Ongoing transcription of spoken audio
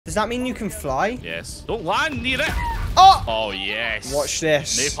Does that mean you can fly? Yes. Don't land near it. Oh! Oh, yes. Watch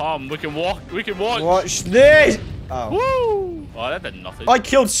this. Napalm. We can walk. We can watch. Watch this. Oh. Woo! Oh, that did nothing. I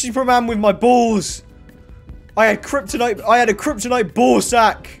killed Superman with my balls. I had kryptonite. I had a kryptonite ball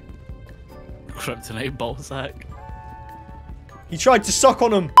sack. Kryptonite ball sack. He tried to suck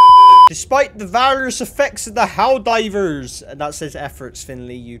on him. Despite the various effects of the Helldivers. And that says efforts,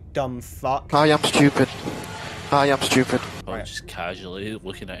 Finley, you dumb fuck. I am stupid. I am stupid. Oh, just casually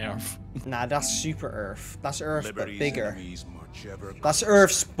looking at Earth. Nah, that's Super Earth. That's Earth, but bigger. That's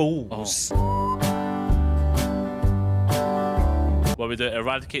Earth's balls. Oh. What we do?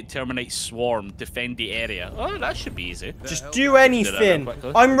 Eradicate, terminate, swarm, defend the area. Oh, that should be easy. Just do anything.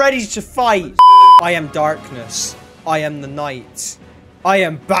 I'm ready to fight. I am darkness. I am the night. I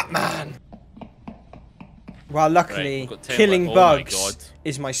am Batman. Well, luckily, right, killing bugs my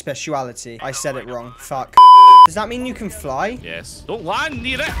is my speciality. I said it wrong. Fuck. Does that mean you can fly? Yes. Don't land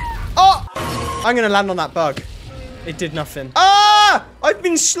near it. Oh! I'm gonna land on that bug. It did nothing. Ah! I've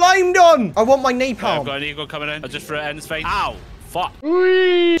been slimed on! I want my napalm. I've got an eagle coming in. I just threw it in. It's fine. Ow! Fuck.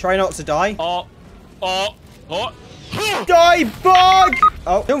 Try not to die. Oh. Oh. Oh. Die, bug!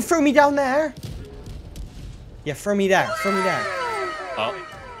 Oh, don't throw me down there. Yeah, throw me there. Throw me there. Oh.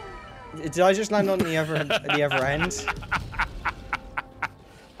 Did I just land on the other end?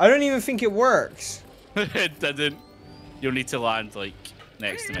 I don't even think it works. It didn't. You'll need to land, like,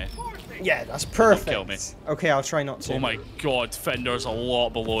 next to me. Yeah, that's perfect. Don't kill me. Okay, I'll try not to. Oh my god, Finn, there's a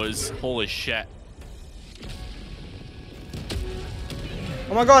lot below us. Holy shit.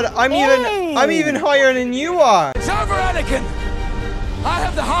 Oh my god, I'm even higher than you are. It's over, Anakin. I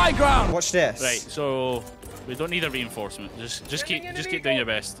have the high ground. Watch this. Right, so we don't need a reinforcement. Just keep doing your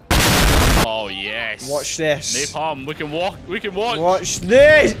best. Oh yes. Watch this. Napalm, we can walk. We can watch. Watch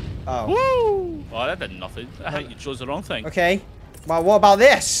this. Oh. Woo! Oh, that did nothing. I think you chose the wrong thing. Okay. Well, what about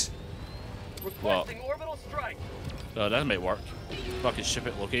this? What? Oh, that might work. Fucking ship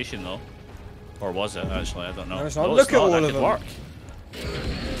it location though. Or was it actually? I don't know. No, it's not. No, Look it's at not. all That of could them. work.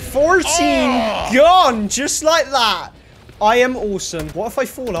 14 gone, just like that. I am awesome. What if I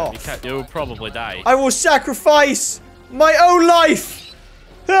fall off? You'll probably die. I will sacrifice my own life.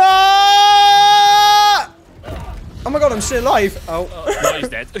 Ah! Oh my god, I'm still alive. Oh. No, he's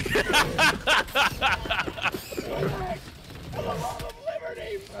dead.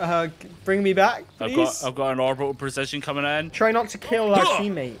 Bring me back, please. I've got an orbital precision coming in. Try not to kill our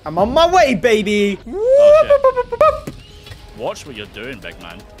teammate. I'm on my way, baby. Oh, watch what you're doing, big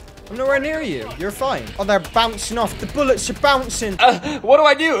man. I'm nowhere near you. You're fine. Oh, they're bouncing off. The bullets are bouncing. What do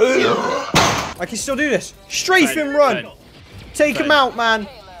I do? I can still do this. Strafe him, run. Take him out, man.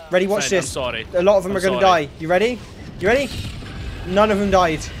 Ready? Watch this. I'm sorry. A lot of them are going to die. You ready? You ready? None of them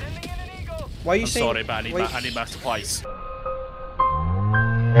died. Why are you saying? Sorry, but I need my supplies.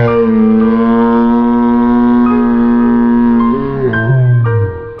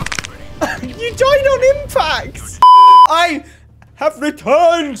 You died on impact. I have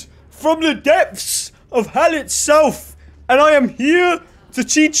returned from the depths of hell itself, and I am here to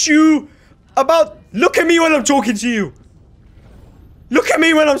teach you about. Look at me when I'm talking to you. Look at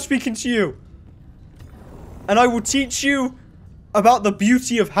me when I'm speaking to you. And I will teach you about the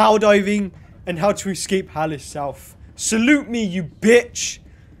beauty of hell diving and how to escape hell itself. Salute me, you bitch.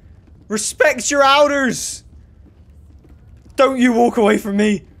 Respect your elders. Don't you walk away from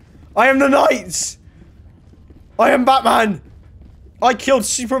me. I am the knight. I am Batman. I killed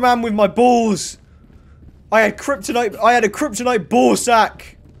Superman with my balls. I had kryptonite. I had a kryptonite ball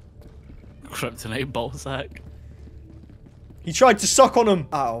sack. Kryptonite ball sack. He tried to suck on him.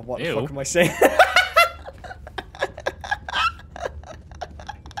 Oh, what the fuck am I saying?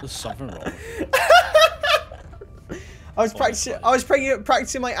 There's something wrong. I was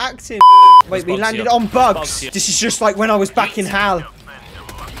practicing my acting. Wait, we landed on bugs. This is just like when I was back in hell.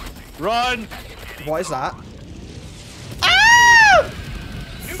 Run! What is that? Ah!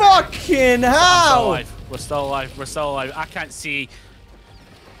 Fucking hell! We're still alive. We're still alive. I can't see.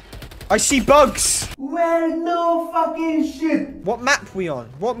 I see bugs. Well, no fucking shit. What map we on?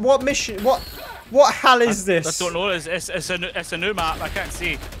 What mission? What hell is this? I don't know. It's a new map. I can't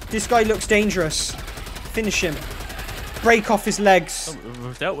see. This guy looks dangerous. Finish him. Break off his legs.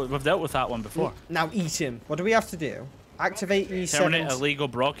 Oh, we've dealt with that one before. Now eat him. What do we have to do? Activate E7. Terminate illegal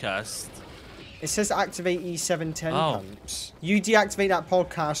broadcast. It says activate E710 pumps. You deactivate that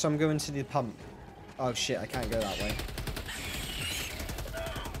podcast, so I'm going to the pump. Oh shit, I can't go that way.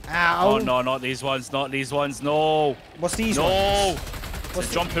 Ow. Oh no, not these ones, not these ones, no. What's these ones? No. What's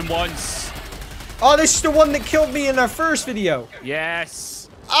the jumping ones? Oh, this is the one that killed me in our first video. Yes.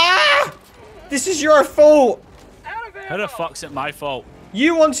 Ah! This is your fault. How the fuck's it my fault?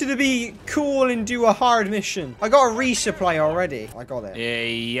 You wanted to be cool and do a hard mission. I got a resupply already. I got it.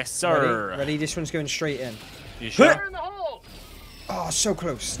 Yes, sir. Ready? This one's going straight in. You sure? Oh, so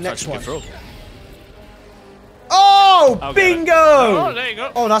close. Next one. Throw. Oh, bingo! Oh, there you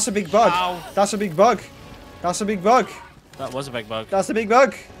go. Oh, that's a big bug. Ow. That's a big bug. That's a big bug. That was a big bug. That's a big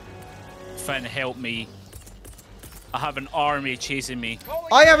bug. Finn, help me. I have an army chasing me.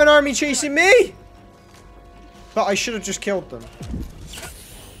 I have an army chasing me. But I should have just killed them.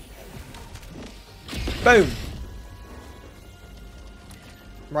 Boom.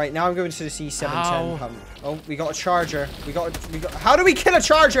 Right, now I'm going to the C710 pump. Oh, we got a charger. We got. How do we kill a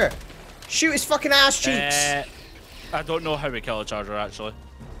charger? Shoot his fucking ass cheeks. I don't know how we kill a charger, actually.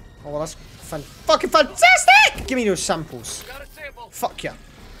 Oh, well, that's fucking fantastic! Give me those samples. Fuck yeah.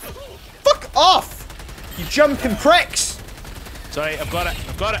 Fuck off! You jumping pricks! Sorry, I've got it.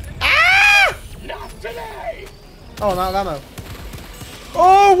 I've got it. Ah! Not today! Oh, I'm out of ammo.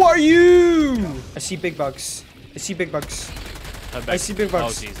 Oh, what are you? I see big bugs. I see big bugs. I see big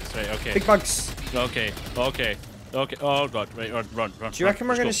bugs. Oh, Jesus. Right, okay. Big bugs. Okay, okay. Okay. Oh, God. Right, run. Do you reckon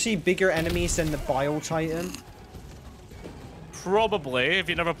we're going to see bigger enemies than the Bile Titan? Probably, if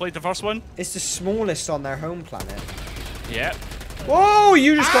you never played the first one. It's the smallest on their home planet. Yeah. Whoa,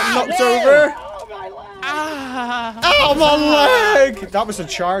 you just got knocked over. Oh, my leg! Oh, my leg! That was a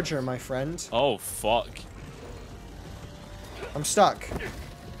charger, my friend. Oh, fuck. I'm stuck.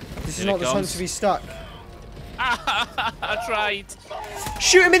 This is not the time to be stuck. I tried.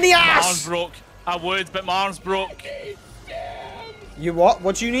 Shoot him in the My arm's ass! broke. I would, but my arm's broke. You what?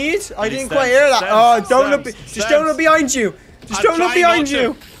 What do you need? I didn't stems, quite hear that. stems, Oh, don't look. stems, Just don't look behind you. Just don't look trying behind not to.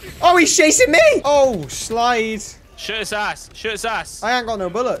 you. Oh, he's chasing me. Oh, slide. Shoot his ass. Shoot his ass. I ain't got no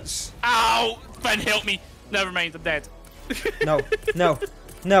bullets. Ow! Finn, help me. Never mind, I'm dead. No, no,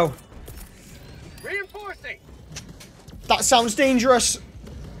 no. Reinforcing! That sounds dangerous.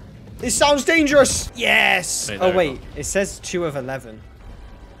 It sounds dangerous. Yes. Wait, Oh, wait. It says 2 of 11.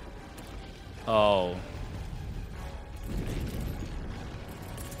 Oh.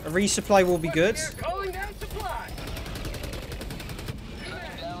 A resupply will be good. Calling down supply!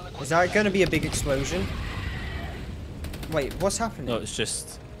 Is that going to be a big explosion? Wait, what's happening? No, it's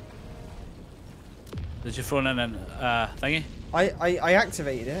just... Did you throw in a thingy? I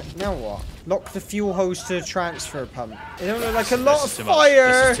activated it. Now what? Lock the fuel hose to the transfer pump. It don't look like a lot of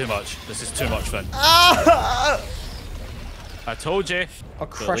fire. This is too much. This is too much, Finn. Ah! I told you. I'll We'll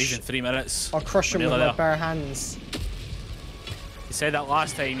crush. leave in 3 minutes. I'll crush him We're with nearly my there. bare hands. You said that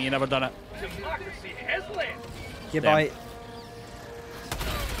last time. You never done it. Democracy has landed! Yeah, Damn. bye.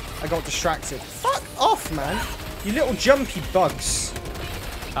 I got distracted. Fuck off, man. You little jumpy bugs.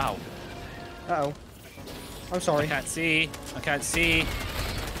 Ow. Uh-oh. I'm I sorry. can't see. I can't see.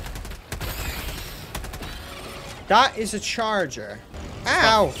 That is a charger.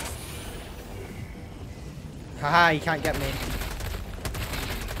 Ow! Haha, you can't get me.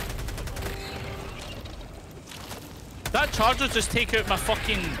 That charger just take out my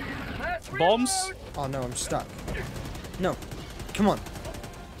fucking bombs. Oh no, I'm stuck. No. Come on.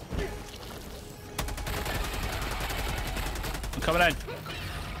 I'm coming in.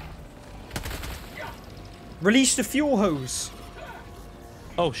 Release the fuel hose.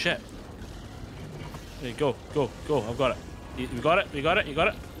 Oh shit. There you go. Go. Go. I've got it. You got it. You got it. You got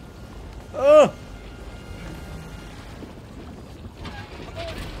it. Oh!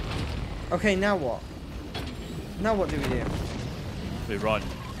 Okay, now what? Now what do we do? We run.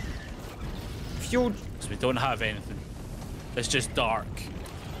 Fuel... Because we don't have anything. It's just dark.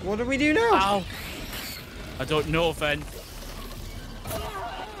 What do we do now? Ow. I don't know, Finn.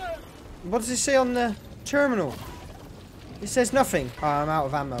 What does it say on the terminal? It says nothing. Oh, I'm out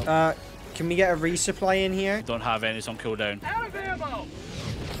of ammo. Can we get a resupply in here? Don't have any, it's on cooldown. Out of ammo!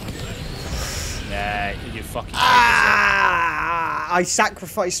 Nah, you fucking... Ah! I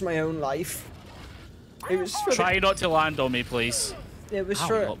sacrificed my own life. It was for Try not to land on me, please. It was Ow,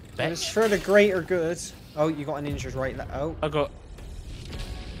 for. you little It was bitch. for the greater good. Oh, you got an injured right there. Oh, I got...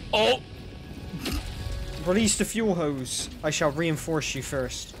 Oh! release the fuel hose. I shall reinforce you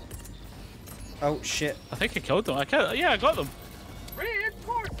first. Oh shit! I think I killed them. Yeah, I got them.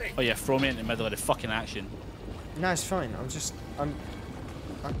 Reinforcing! Oh yeah, throw me in the middle of the fucking action. No, it's fine.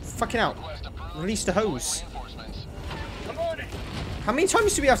 I'm fucking out. Release the hose. Come on in! How many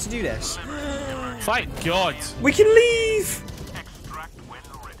times do we have to do this? Thank God. We can leave.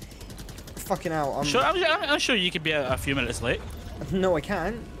 Fucking out. I'm sure you could be a few minutes late. No, I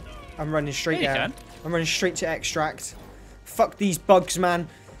can't. I'm running straight Yeah, you there. can. I'm running straight to extract. Fuck these bugs, man.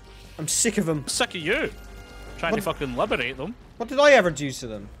 I'm sick of them. I'm sick of you. Trying to fucking liberate them. What did I ever do to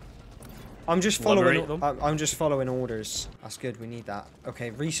them? I'm just following. Liberate them. I'm just following orders. That's good. We need that.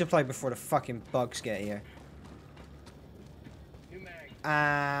 Okay, resupply before the fucking bugs get here.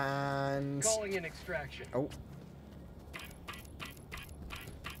 And Calling in extraction. oh,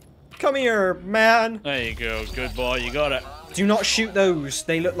 come here, man. There you go. Good boy. You got it. Do not shoot those.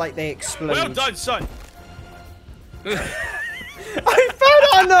 They look like they explode. Well done, son. I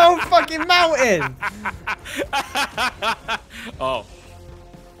fell on the whole fucking mountain. Oh,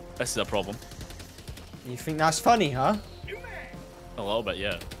 this is a problem. You think that's funny, huh? A little bit,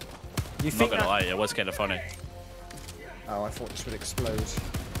 yeah. You I'm think not gonna that... lie, it was kind of funny. Oh, I thought this would explode.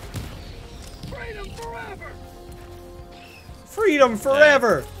 Freedom forever. Freedom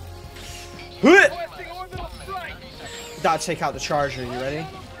forever. Yeah. Requesting orbital strike. That'll take out the charger. You ready?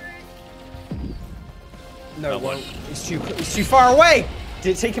 No, That well, one. he's too far away.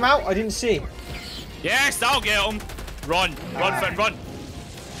 Did it take him out? I didn't see. Yes, that'll get him. Run, Finn, run.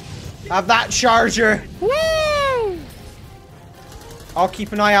 Have that charger. Woo! I'll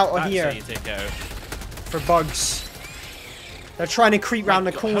keep an eye out on That's here how you take it out. for bugs. They're trying to creep round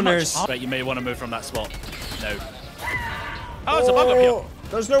the How much- corners. Right, you may want to move from that spot. No. Oh, there's a bug up here.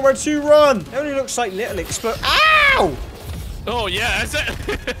 There's nowhere to run. It only looks like little explode. Ow! Oh, yeah, that's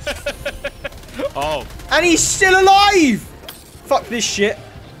it. Oh. And he's still alive! Fuck this shit.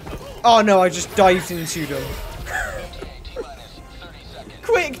 Oh no, I just dived into them.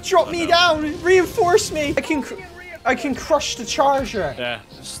 Quick, drop me down. Reinforce me. I can crush the charger. Yeah,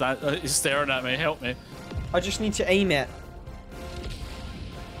 he's staring at me. Help me. I just need to aim it.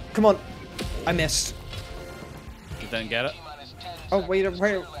 Come on. I missed. You didn't get it? Oh, wait.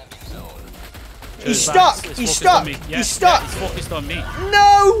 He's It's stuck. focused He's on stuck. me. Yeah, He's stuck. Yeah, he's focused on me.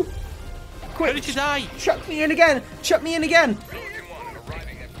 No! How Quick. did you die? Chuck me in again. Chuck me in again.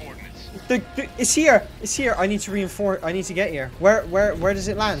 It's here. It's here. I need to reinforce. I need to get here. Where does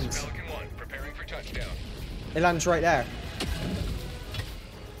it land? It lands right there.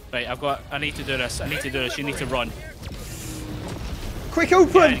 Right, I need to do this. I need to do this. You need to run. Quick,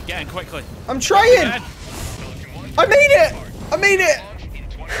 open. Get in quickly. I'm trying. Get in. I made it. I made it.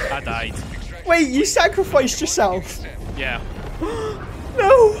 I died. Wait, you sacrificed yourself. Yeah.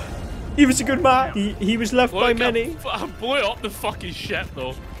 No. He was a good man. He was loved by Look, many. I blew up the fucking ship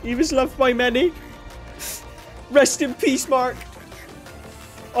though. He was loved by many. Rest in peace, Marc.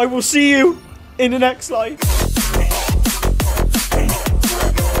 I will see you in the next life.